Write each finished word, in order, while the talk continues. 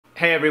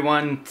Hey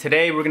everyone,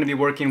 today we're going to be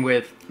working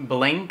with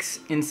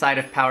blanks inside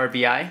of Power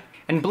BI.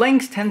 And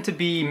blanks tend to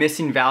be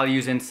missing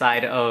values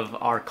inside of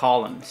our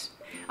columns.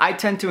 I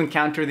tend to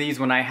encounter these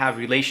when I have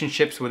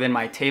relationships within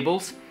my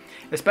tables,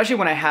 especially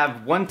when I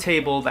have one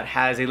table that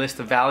has a list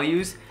of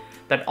values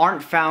that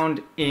aren't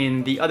found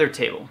in the other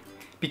table.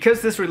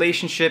 Because this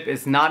relationship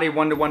is not a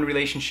one-to-one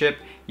relationship,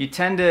 you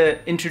tend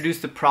to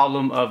introduce the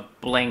problem of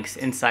blanks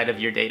inside of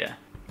your data.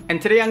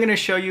 And today I'm going to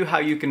show you how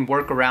you can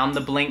work around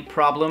the blank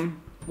problem.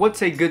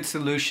 What's a good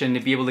solution to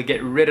be able to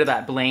get rid of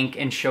that blank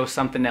and show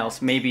something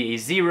else, maybe a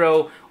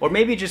zero, or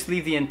maybe just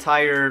leave the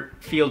entire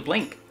field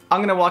blank.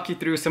 I'm going to walk you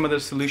through some of the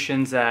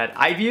solutions that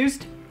I've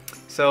used.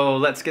 So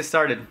let's get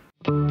started.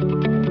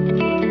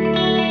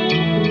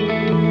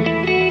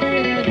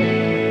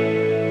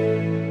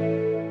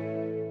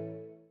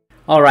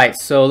 All right,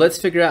 so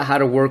let's figure out how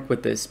to work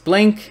with this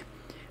blank.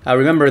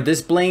 Remember,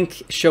 this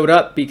blank showed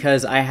up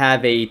because I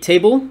have a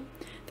table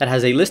that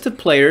has a list of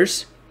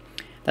players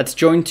that's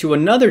joined to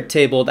another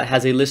table that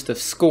has a list of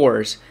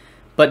scores,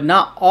 but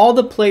not all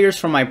the players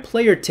from my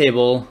player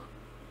table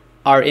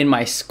are in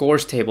my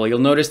scores table. You'll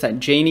notice that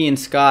Janie and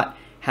Scott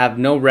have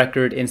no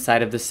record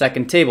inside of the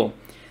second table,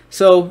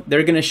 so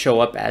they're going to show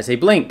up as a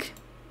blank.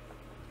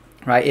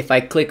 Right? If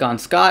I click on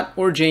Scott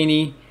or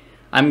Janie,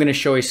 I'm going to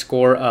show a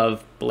score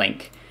of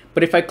blank.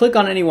 But if I click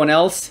on anyone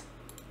else,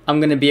 I'm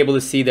going to be able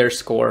to see their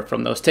score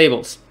from those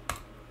tables.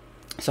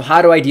 So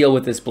how do I deal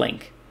with this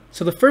blank?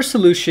 So the first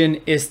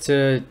solution is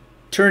to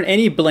turn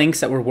any blanks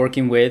that we're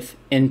working with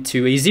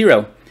into a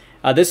zero.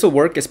 This will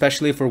work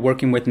especially if we're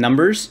working with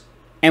numbers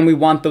and we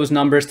want those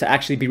numbers to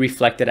actually be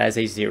reflected as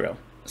a zero.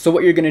 So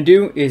what you're going to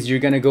do is you're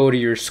going to go to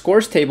your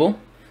scores table.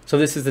 So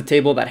this is the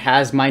table that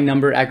has my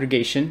number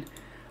aggregation.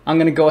 I'm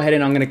going to go ahead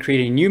and I'm going to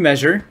create a new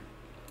measure.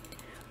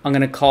 I'm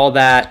going to call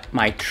that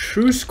my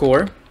true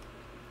score.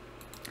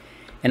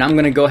 And I'm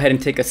going to go ahead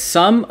and take a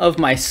sum of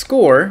my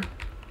score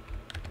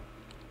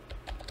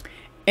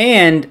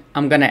and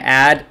I'm going to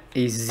add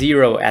a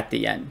zero at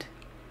the end.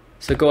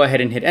 So go ahead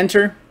and hit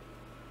enter.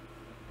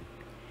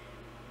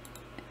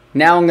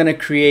 Now I'm going to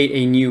create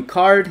a new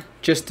card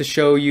just to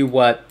show you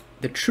what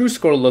the true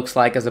score looks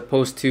like as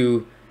opposed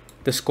to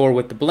the score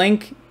with the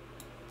blank.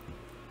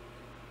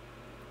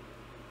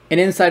 And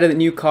inside of the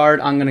new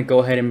card, I'm going to go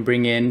ahead and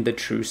bring in the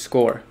true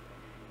score.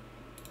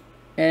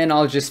 And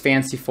I'll just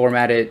fancy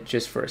format it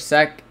just for a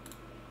sec.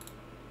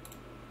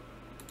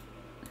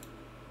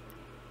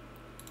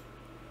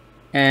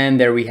 And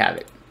there we have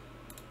it.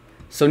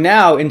 So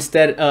now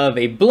instead of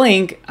a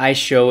blank, I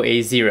show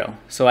a zero.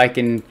 So I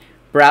can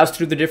browse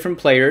through the different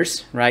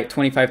players, right?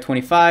 25,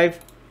 25,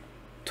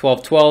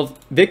 12, 12.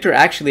 Victor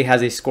actually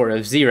has a score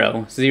of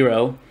 0,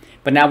 0.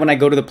 But now when I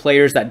go to the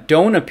players that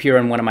don't appear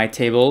in one of my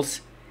tables,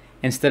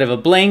 instead of a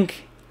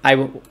blank, I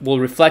will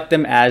reflect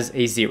them as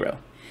a 0.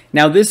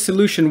 Now this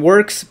solution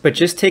works, but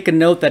just take a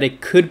note that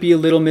it could be a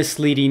little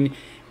misleading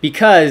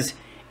because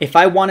if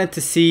I wanted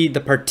to see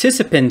the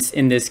participants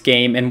in this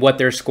game and what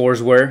their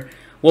scores were,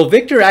 well,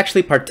 Victor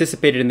actually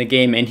participated in the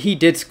game and he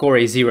did score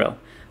a 0.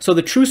 So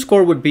the true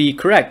score would be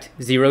correct,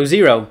 0,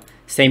 0.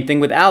 Same thing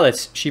with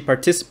Alice. She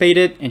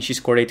participated and she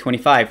scored a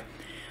 25.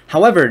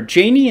 However,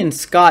 Janie and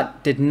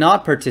Scott did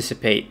not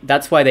participate.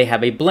 That's why they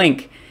have a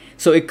blank.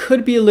 So it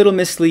could be a little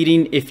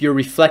misleading if you're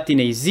reflecting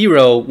a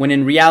 0 when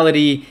in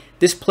reality,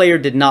 this player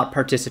did not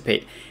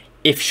participate.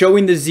 If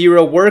showing the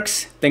 0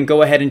 works, then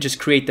go ahead and just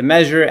create the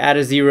measure, add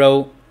a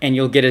 0, and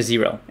you'll get a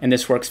 0. And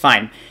this works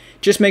fine.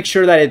 Just make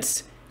sure that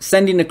it's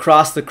sending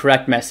across the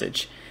correct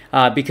message.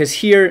 Because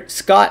here,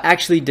 Scott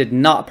actually did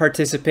not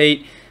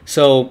participate.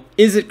 So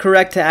is it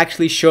correct to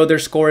actually show their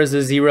score as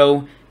a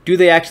 0? Do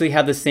they actually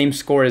have the same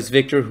score as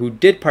Victor, who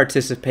did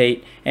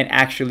participate and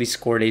actually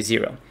scored a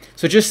 0?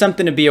 So just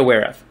something to be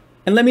aware of.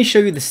 And let me show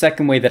you the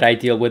second way that I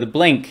deal with a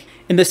blank.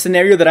 In the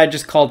scenario that I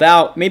just called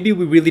out, maybe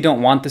we really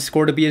don't want the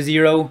score to be a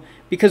 0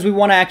 because we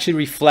want to actually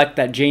reflect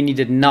that Janie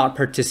did not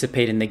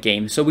participate in the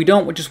game. So we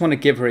don't just want to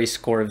give her a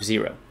score of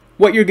 0.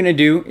 What you're going to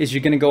do is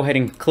you're going to go ahead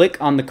and click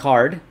on the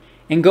card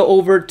and go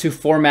over to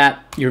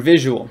format your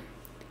visual.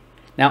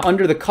 Now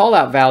under the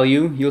callout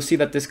value, you'll see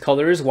that this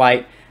color is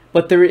white,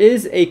 but there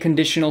is a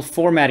conditional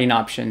formatting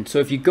option. So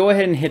if you go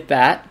ahead and hit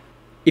that,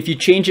 if you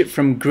change it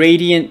from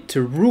gradient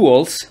to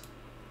rules,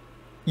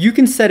 you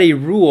can set a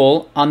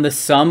rule on the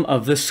sum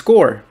of the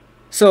score.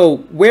 So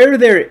where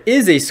there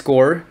is a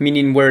score,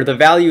 meaning where the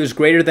value is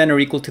greater than or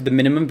equal to the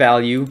minimum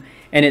value,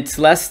 and it's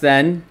less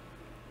than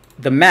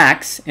the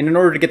max, and in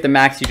order to get the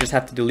max, you just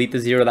have to delete the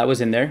 0 that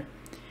was in there,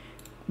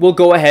 we'll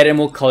go ahead and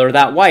we'll color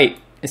that white,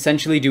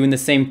 essentially doing the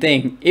same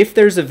thing. If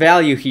there's a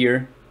value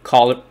here,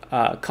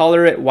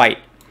 color it white.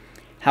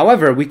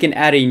 However, we can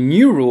add a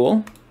new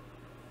rule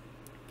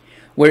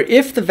where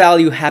if the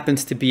value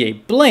happens to be a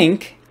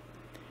blank,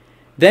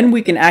 then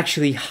we can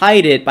actually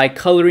hide it by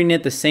coloring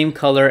it the same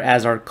color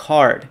as our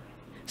card.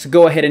 So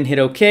go ahead and hit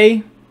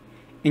OK,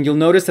 and you'll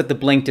notice that the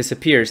blank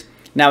disappears.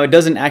 Now it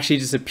doesn't actually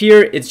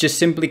disappear, it's just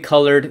simply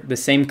colored the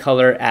same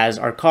color as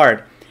our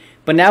card.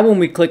 But now when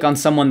we click on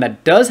someone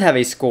that does have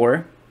a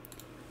score,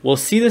 we'll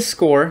see the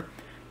score,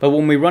 but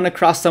when we run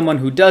across someone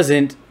who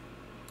doesn't,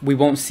 we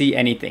won't see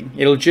anything.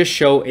 It'll just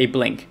show a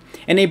blank.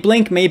 And a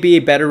blank may be a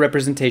better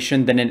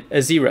representation than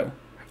a 0.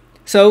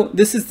 So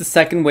this is the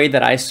second way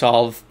that I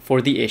solve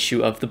for the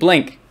issue of the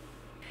blank.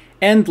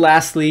 And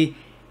lastly,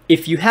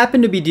 if you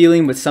happen to be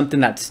dealing with something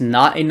that's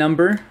not a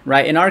number,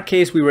 right? In our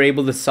case, we were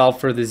able to solve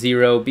for the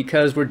 0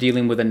 because we're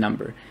dealing with a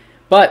number.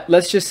 But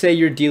let's just say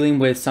you're dealing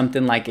with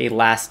something like a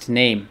last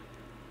name,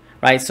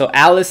 right? So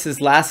Alice's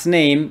last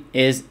name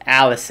is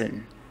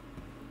Allison.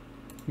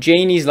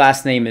 Janie's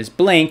last name is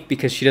blank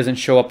because she doesn't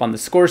show up on the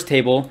scores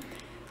table.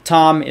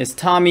 Tom is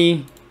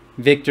Tommy,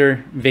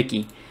 Victor,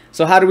 Vicky.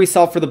 So how do we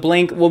solve for the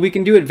blank? Well, we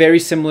can do it very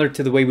similar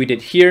to the way we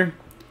did here.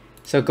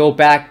 So go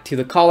back to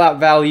the callout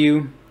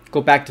value, go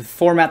back to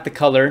format the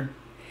color.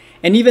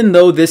 And even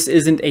though this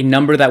isn't a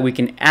number that we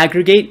can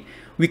aggregate,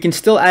 we can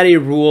still add a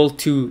rule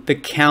to the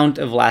count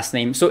of last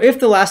name. So if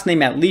the last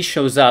name at least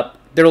shows up,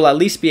 there will at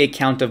least be a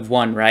count of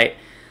 1, right?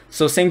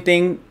 So same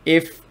thing,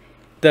 if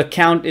the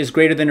count is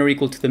greater than or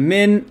equal to the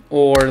min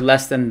or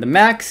less than the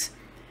max,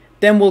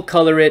 then we'll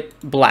color it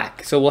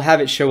black. So we'll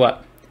have it show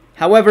up.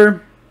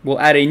 However, we'll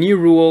add a new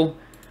rule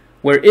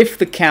where if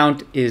the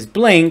count is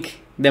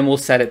blank, then we'll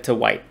set it to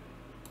white.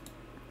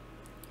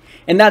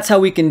 And that's how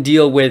we can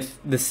deal with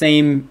the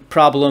same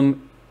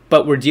problem,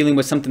 but we're dealing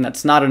with something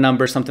that's not a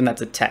number, something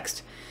that's a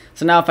text.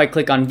 So now if I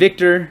click on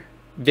Victor,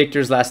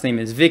 Victor's last name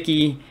is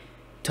Vicky,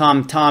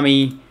 Tom,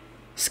 Tommy,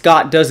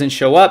 Scott doesn't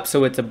show up,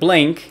 so it's a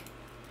blank.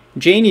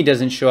 Janie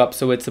doesn't show up,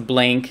 so it's a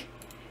blank.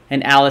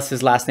 And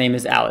Alice's last name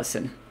is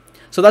Allison.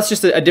 So that's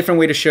just a different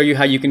way to show you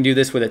how you can do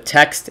this with a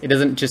text. It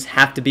doesn't just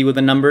have to be with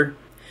a number.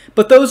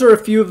 But those are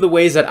a few of the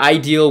ways that I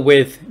deal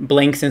with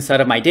blanks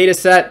inside of my data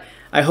set.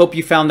 I hope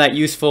you found that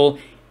useful.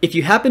 If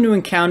you happen to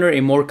encounter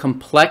a more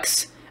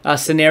complex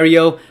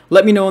scenario,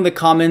 let me know in the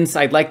comments.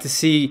 I'd like to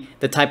see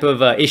the type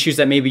of issues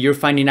that maybe you're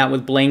finding out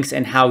with blanks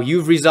and how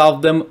you've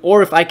resolved them.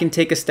 Or if I can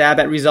take a stab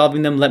at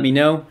resolving them, let me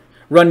know.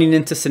 Running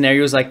into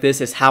scenarios like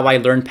this is how I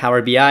learned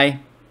Power BI.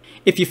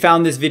 If you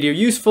found this video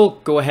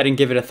useful, go ahead and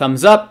give it a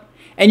thumbs up.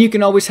 And you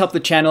can always help the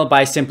channel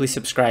by simply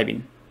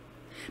subscribing.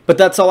 But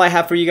that's all I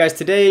have for you guys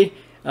today.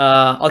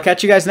 I'll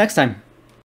catch you guys next time.